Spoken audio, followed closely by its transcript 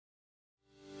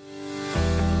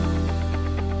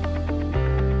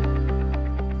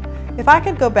If I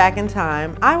could go back in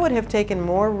time, I would have taken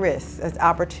more risks as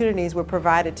opportunities were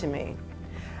provided to me.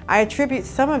 I attribute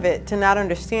some of it to not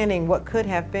understanding what could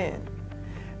have been.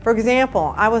 For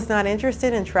example, I was not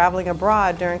interested in traveling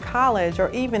abroad during college or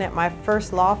even at my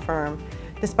first law firm,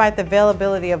 despite the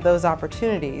availability of those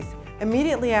opportunities.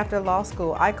 Immediately after law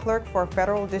school, I clerked for a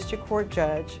federal district court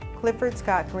judge, Clifford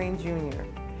Scott Green, Jr.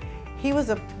 He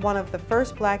was one of the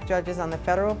first black judges on the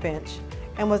federal bench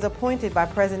and was appointed by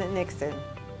President Nixon.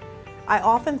 I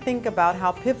often think about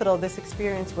how pivotal this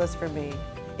experience was for me.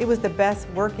 It was the best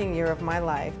working year of my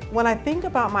life. When I think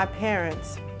about my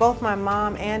parents, both my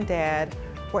mom and dad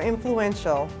were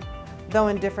influential, though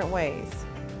in different ways.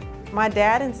 My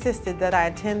dad insisted that I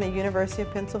attend the University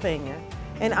of Pennsylvania,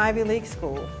 an Ivy League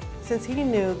school, since he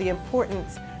knew the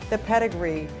importance the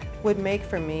pedigree would make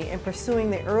for me in pursuing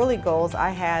the early goals I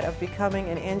had of becoming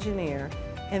an engineer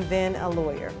and then a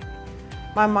lawyer.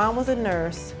 My mom was a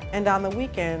nurse and on the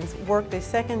weekends worked a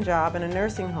second job in a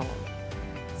nursing home.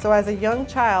 So as a young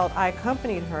child, I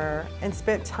accompanied her and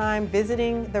spent time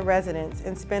visiting the residents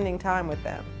and spending time with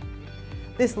them.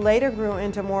 This later grew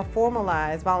into more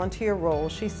formalized volunteer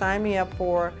roles she signed me up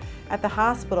for at the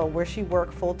hospital where she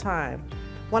worked full-time.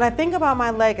 When I think about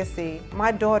my legacy,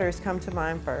 my daughters come to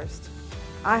mind first.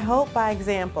 I hope by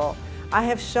example, I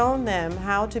have shown them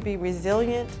how to be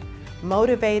resilient,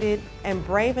 motivated, and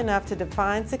brave enough to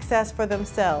define success for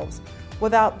themselves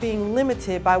without being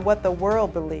limited by what the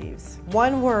world believes.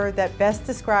 One word that best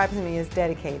describes me is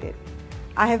dedicated.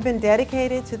 I have been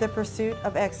dedicated to the pursuit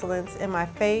of excellence in my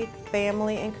faith,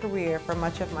 family, and career for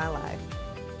much of my life.